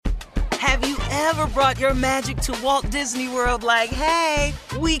Have you ever brought your magic to Walt Disney World like, hey,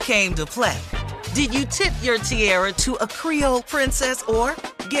 we came to play? Did you tip your tiara to a Creole princess or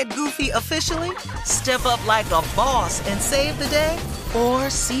get goofy officially? Step up like a boss and save the day? Or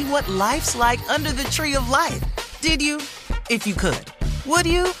see what life's like under the tree of life? Did you? If you could. Would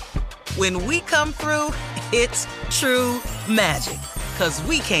you? When we come through, it's true magic. 'Cause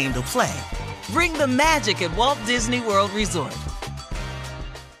we came to play. Bring the magic at Walt Disney World Resort.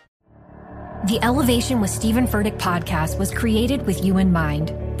 The Elevation with Stephen Furtick podcast was created with you in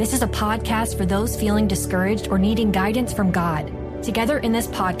mind. This is a podcast for those feeling discouraged or needing guidance from God. Together in this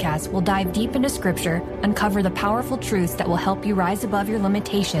podcast, we'll dive deep into Scripture, uncover the powerful truths that will help you rise above your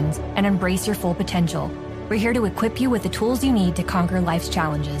limitations and embrace your full potential. We're here to equip you with the tools you need to conquer life's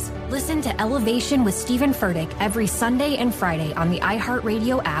challenges. Listen to Elevation with Stephen Furtick every Sunday and Friday on the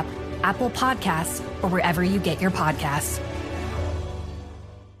iHeartRadio app, Apple Podcasts, or wherever you get your podcasts.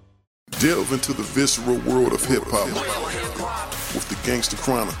 Delve into the visceral world of hip-hop with the Gangster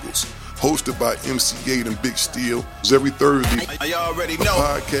Chronicles, hosted by MC Gate and Big Steel. Every Thursday, a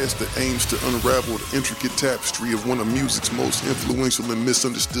podcast that aims to unravel the intricate tapestry of one of music's most influential and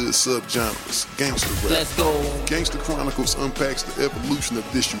misunderstood subgenres, gangster rap. Let's go. Gangster Chronicles unpacks the evolution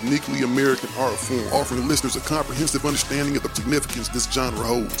of this uniquely American art form, offering listeners a comprehensive understanding of the significance this genre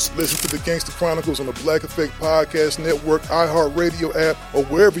holds. Listen to the Gangster Chronicles on the Black Effect Podcast Network, iHeartRadio app, or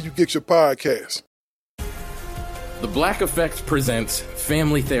wherever you get your podcasts. The Black Effect presents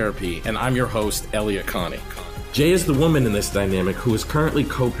Family Therapy, and I'm your host, Elliot Connie. Jay is the woman in this dynamic who is currently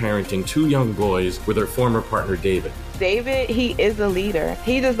co-parenting 2 young boys with her former partner, David. David, he is a leader.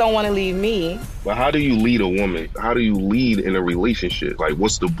 He just don't want to leave me. But how do you lead a woman? How do you lead in a relationship? Like,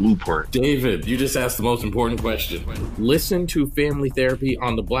 what's the blueprint? David, you just asked the most important question. Listen to Family Therapy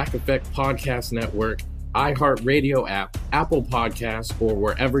on the Black Effect Podcast Network, iHeartRadio app, Apple Podcasts, or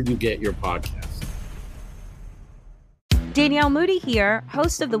wherever you get your podcasts. Danielle Moody here,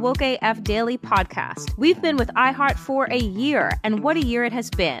 host of the Woke AF Daily podcast. We've been with iHeart for a year, and what a year it has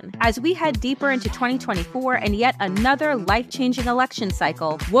been. As we head deeper into 2024 and yet another life-changing election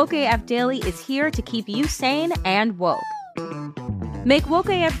cycle, Woke AF Daily is here to keep you sane and woke. Make Woke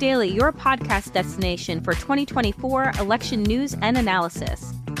AF Daily your podcast destination for 2024 election news and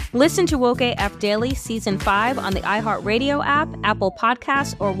analysis. Listen to Woke AF Daily Season 5 on the iHeartRadio app, Apple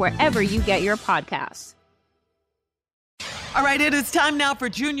Podcasts, or wherever you get your podcasts. All right, it is time now for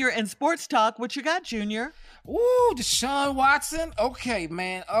Junior and Sports Talk. What you got, Junior? Ooh, Deshaun Watson. Okay,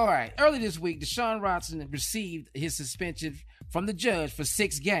 man. All right. Early this week, Deshaun Watson received his suspension from the judge for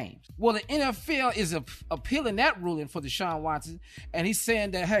 6 games. Well, the NFL is appealing that ruling for Deshaun Watson, and he's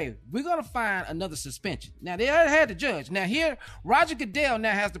saying that, hey, we're going to find another suspension. Now, they already had the judge. Now, here, Roger Goodell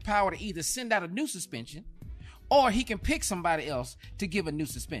now has the power to either send out a new suspension or he can pick somebody else to give a new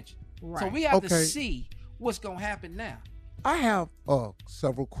suspension. Right. So we have to see what's going to happen now. I have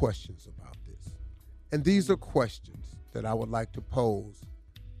several questions about this, and these are questions that I would like to pose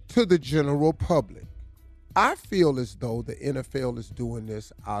to the general public. I feel as though the NFL is doing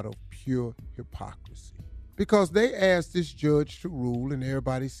this out of pure hypocrisy because they asked this judge to rule, and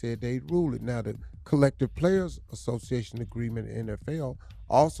everybody said they'd rule it. Now, the Collective Players Association agreement in NFL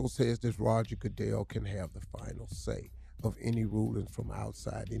also says that Roger Goodell can have the final say of any rulings from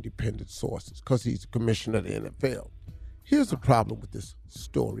outside independent sources because he's the commissioner of the NFL. Here's the problem with this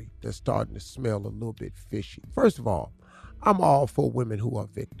story that's starting to smell a little bit fishy. First of all, I'm all for women who are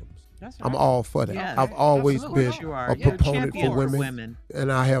victims. That's right. I'm all for that. Yeah, I've always been a proponent for women,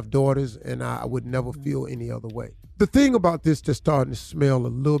 and I have daughters, and I would never feel any other way. The thing about this that's starting to smell a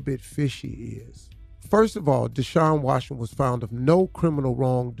little bit fishy is, first of all, Deshaun Watson was found of no criminal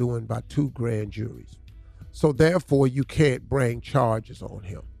wrongdoing by 2 grand juries. So therefore, you can't bring charges on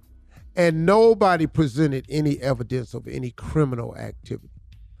him. And nobody presented any evidence of any criminal activity.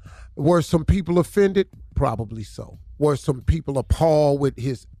 Were some people offended? Probably so. Were some people appalled with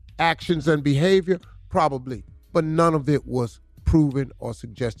his actions and behavior? Probably. But none of it was proven or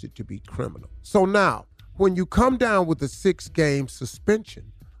suggested to be criminal. So now, when you come down with a 6-game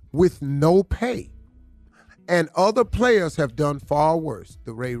suspension with no pay, and other players have done far worse,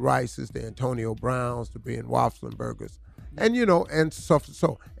 the Ray Rices, the Antonio Browns, the Ben Roethlisbergers, and, and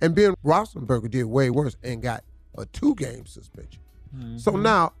so. And Ben Roethlisberger did way worse and got a 2-game suspension. Mm-hmm. So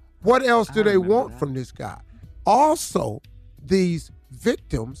now, what else do they want from this guy? Also, these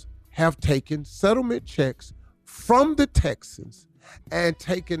victims have taken settlement checks from the Texans and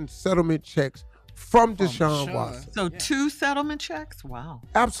taken settlement checks from Deshaun Watson. So 2 settlement checks? Wow.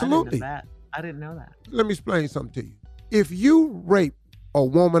 Absolutely. I didn't know that. Let me explain something to you. If you rape a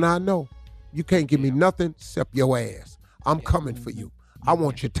woman I know, you can't give me nothing except your ass. I'm coming for you. I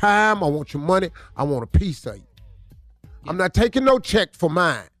want your time. I want your money. I want a piece of you. I'm not taking no check for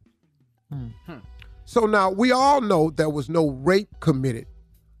mine. Mm-hmm. So now we all know there was no rape committed,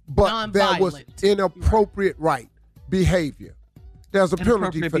 but there was inappropriate behavior. There's a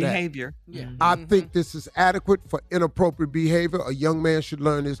penalty for behavior. that. Yeah. I think this is adequate for inappropriate behavior. A young man should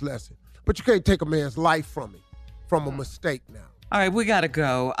learn this lesson. But you can't take a man's life from him, from a mistake now. All right, we got to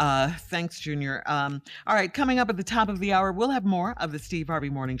go. Thanks, Junior. All right, coming up at the top of the hour, we'll have more of the Steve Harvey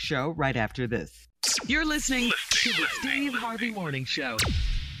Morning Show right after this. You're listening to the Steve Harvey Morning Show.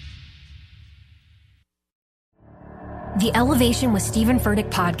 The Elevation with Stephen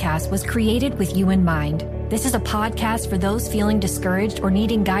Furtick podcast was created with you in mind. This is a podcast for those feeling discouraged or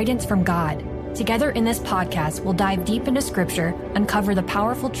needing guidance from God. Together in this podcast, we'll dive deep into Scripture, uncover the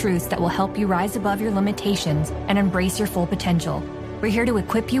powerful truths that will help you rise above your limitations and embrace your full potential. We're here to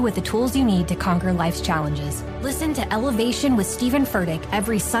equip you with the tools you need to conquer life's challenges. Listen to Elevation with Stephen Furtick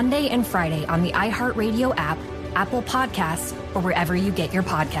every Sunday and Friday on the iHeartRadio app, Apple Podcasts, or wherever you get your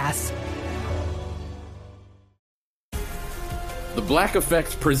podcasts. The Black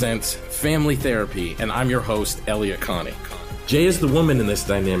Effect presents Family Therapy, and I'm your host, Elliot Connie. Jay is the woman in this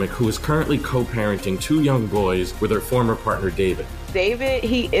dynamic who is currently co-parenting 2 young boys with her former partner, David. David,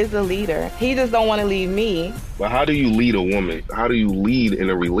 he is a leader. He just don't want to leave me. But how do you lead a woman? How do you lead in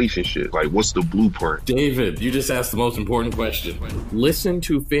a relationship? Like, what's the blueprint? David, you just asked the most important question. Listen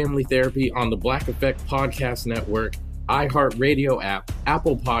to Family Therapy on the Black Effect Podcast Network, iHeartRadio app,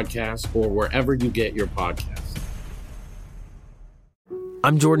 Apple Podcasts, or wherever you get your podcasts.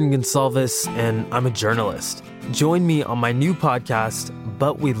 I'm Jordan Gonsalves, and I'm a journalist. Join me on my new podcast,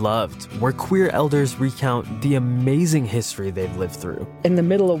 But We Loved, where queer elders recount the amazing history they've lived through. In the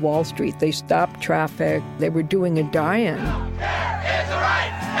middle of Wall Street, they stopped traffic. They were doing a die-in.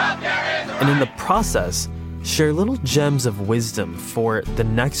 And in the process, share little gems of wisdom for the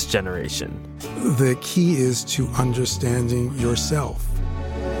next generation. The key is to understanding yourself,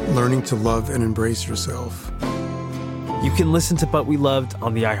 learning to love and embrace yourself. You can listen to But We Loved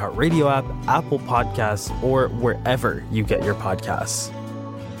on the iHeartRadio app, Apple Podcasts, or wherever you get your podcasts.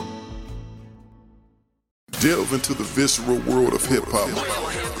 Delve into the visceral world of hip-hop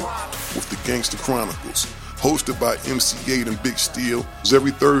with the Gangster Chronicles, hosted by MC8 and Big Steel. Every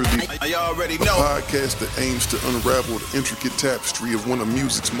Thursday, a podcast that aims to unravel the intricate tapestry of one of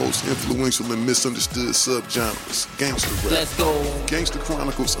music's most influential and misunderstood subgenres, gangster rap. Let's go. Gangster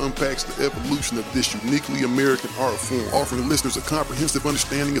Chronicles unpacks the evolution of this uniquely American art form, offering listeners a comprehensive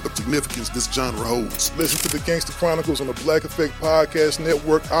understanding of the significance this genre holds. Listen to the Gangster Chronicles on the Black Effect Podcast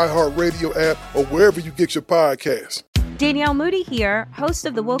Network, iHeartRadio app, or wherever you get your podcasts. Danielle Moody here, host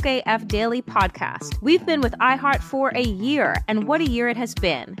of the Woke AF Daily podcast. We've been with iHeart for a year, and what a year it has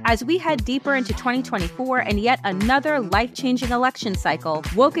been. As we head deeper into 2024 and yet another life-changing election cycle,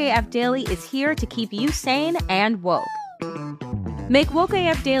 Woke AF Daily is here to keep you sane and woke. Make Woke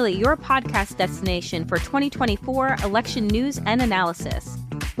AF Daily your podcast destination for 2024 election news and analysis.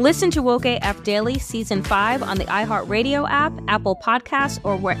 Listen to Woke AF Daily Season 5 on the iHeartRadio app, Apple Podcasts,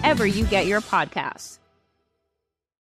 or wherever you get your podcasts.